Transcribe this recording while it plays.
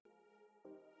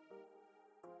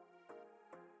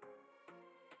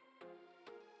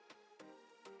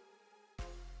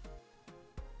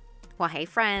Well, hey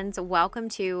friends, welcome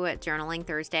to Journaling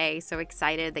Thursday. So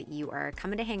excited that you are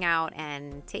coming to hang out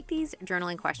and take these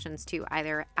journaling questions to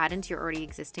either add into your already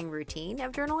existing routine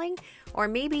of journaling, or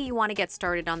maybe you want to get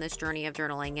started on this journey of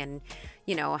journaling and,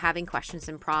 having questions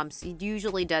and prompts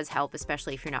usually does help,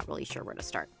 especially if you're not really sure where to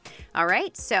start. All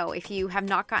right. So if you have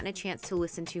not gotten a chance to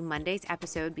listen to Monday's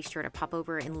episode, be sure to pop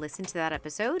over and listen to that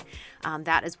episode.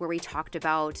 That is where we talked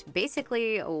about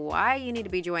basically why you need to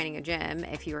be joining a gym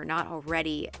if you are not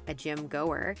already a gym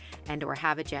goer and or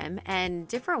have a gym, and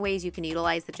different ways you can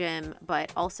utilize the gym.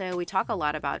 But also we talk a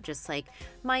lot about just like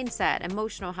mindset,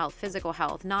 emotional health, physical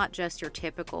health, not just your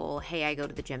typical, hey, I go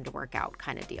to the gym to work out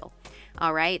kind of deal.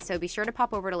 All right. So be sure to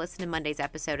pop over to listen to Monday's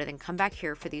episode and then come back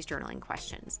here for these journaling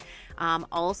questions.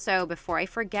 Also, before I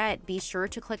forget, be sure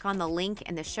to click on the link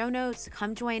in the show notes.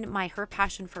 Come join my Her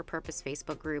Passion for Purpose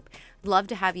Facebook group. Love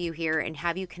to have you here and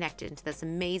have you connected to this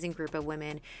amazing group of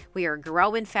women. We are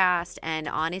growing fast, and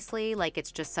honestly,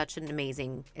 it's just it's an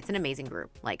amazing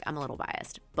group. I'm a little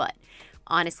biased, but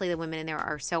honestly, the women in there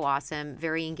are so awesome,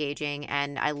 very engaging,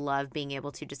 and I love being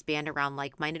able to just band around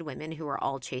like-minded women who are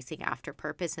all chasing after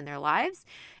purpose in their lives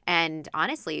and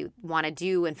honestly want to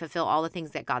do and fulfill all the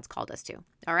things that God's called us to.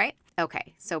 All right?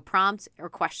 Okay, so prompt or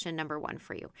question number 1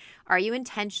 for you. Are you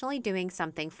intentionally doing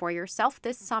something for yourself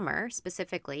this summer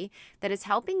specifically that is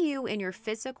helping you in your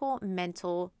physical,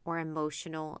 mental, or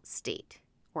emotional state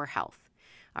or health?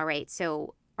 All right,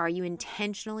 so are you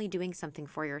intentionally doing something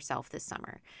for yourself this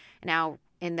summer? Now,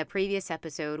 in the previous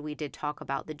episode, we did talk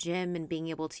about the gym and being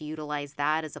able to utilize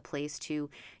that as a place to,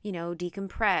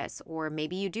 decompress, or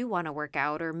maybe you do want to work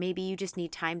out, or maybe you just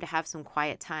need time to have some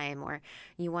quiet time, or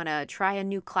you want to try a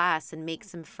new class and make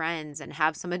some friends and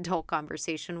have some adult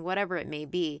conversation, whatever it may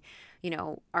be.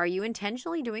 Are you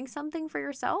intentionally doing something for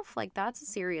yourself? That's a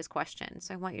serious question.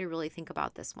 So I want you to really think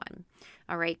about this one.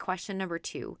 All right. Question number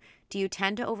 2. Do you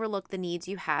tend to overlook the needs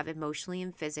you have emotionally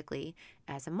and physically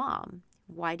as a mom?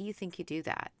 Why do you think you do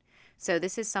that? So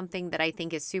this is something that I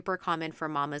think is super common for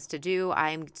mamas to do.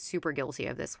 I'm super guilty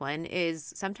of this one,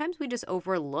 is sometimes we just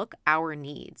overlook our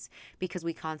needs because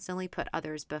we constantly put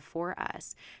others before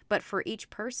us. But for each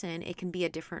person, it can be a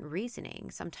different reasoning.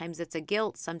 Sometimes it's a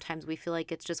guilt. Sometimes we feel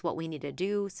like it's just what we need to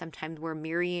do. Sometimes we're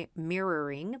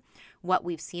mirroring what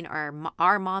we've seen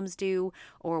our moms do,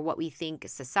 or what we think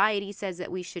society says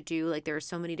that we should do. There are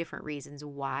so many different reasons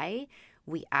why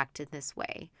we act in this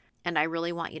way. And I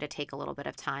really want you to take a little bit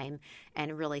of time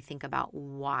and really think about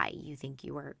why you think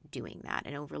you are doing that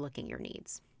and overlooking your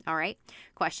needs. All right.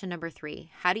 Question number 3.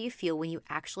 How do you feel when you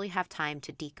actually have time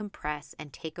to decompress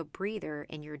and take a breather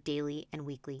in your daily and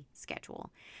weekly schedule?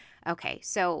 Okay.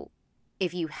 So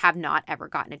if you have not ever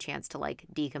gotten a chance to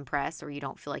decompress, or you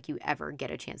don't feel like you ever get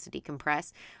a chance to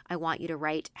decompress, I want you to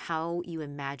write how you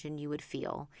imagine you would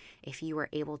feel if you were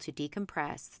able to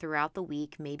decompress throughout the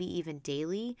week, maybe even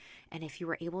daily, and if you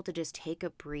were able to just take a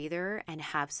breather and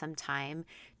have some time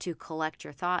to collect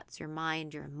your thoughts, your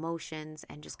mind, your emotions,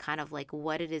 and just kind of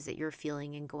what it is that you're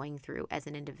feeling and going through as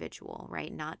an individual,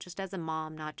 right? Not just as a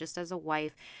mom, not just as a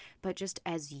wife, but just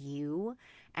as you.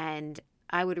 And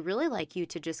I would really like you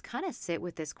to just kind of sit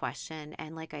with this question.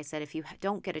 And like I said, if you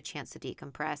don't get a chance to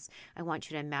decompress, I want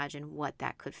you to imagine what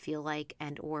that could feel like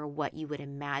and or what you would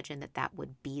imagine that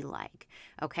would be like.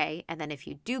 Okay. And then if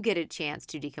you do get a chance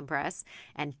to decompress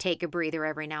and take a breather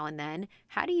every now and then,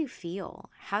 how do you feel?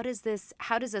 How does this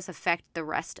affect the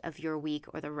rest of your week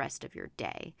or the rest of your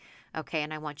day? Okay.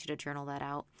 And I want you to journal that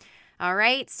out. All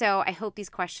right, so I hope these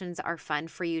questions are fun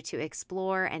for you to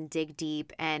explore and dig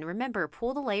deep. And remember,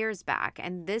 pull the layers back.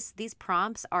 And these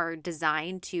prompts are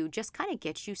designed to just kind of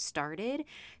get you started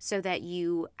so that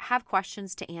you have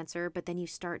questions to answer, but then you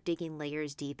start digging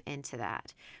layers deep into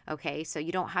that. Okay, so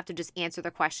you don't have to just answer the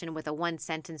question with a one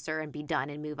sentencer and be done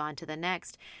and move on to the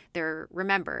next.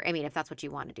 Remember, if that's what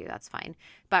you want to do, that's fine.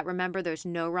 But remember, there's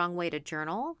no wrong way to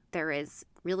journal. There is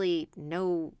really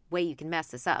no way you can mess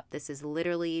this up. This is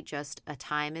literally just a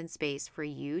time and space for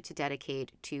you to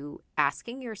dedicate to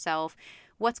asking yourself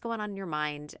what's going on in your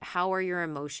mind, how are your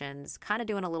emotions, kind of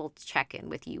doing a little check-in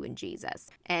with you and Jesus.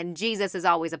 And Jesus is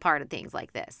always a part of things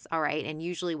like this, all right? And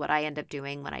usually what I end up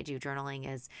doing when I do journaling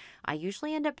is I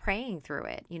usually end up praying through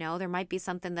it. There might be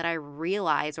something that I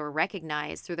realize or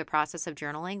recognize through the process of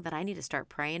journaling that I need to start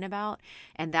praying about,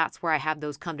 and that's where I have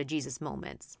those come to Jesus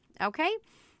moments, okay?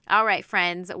 All right,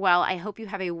 friends. Well, I hope you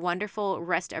have a wonderful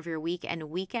rest of your week and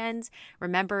weekend.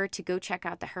 Remember to go check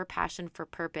out the Her Passion for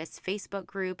Purpose Facebook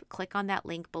group. Click on that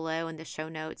link below in the show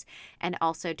notes. And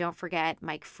also don't forget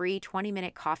my free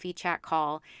 20-minute coffee chat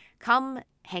call. Come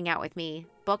hang out with me,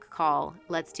 book a call.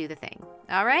 Let's do the thing.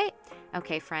 All right?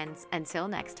 Okay, friends. Until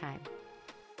next time.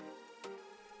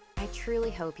 I truly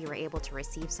hope you were able to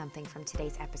receive something from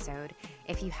today's episode.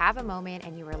 If you have a moment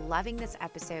and you are loving this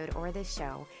episode or this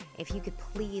show, if you could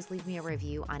please leave me a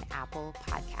review on Apple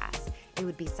Podcasts. It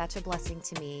would be such a blessing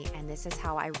to me, and this is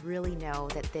how I really know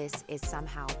that this is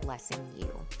somehow blessing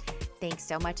you. Thanks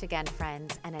so much again,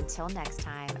 friends, and until next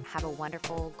time, have a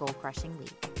wonderful goal-crushing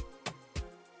week.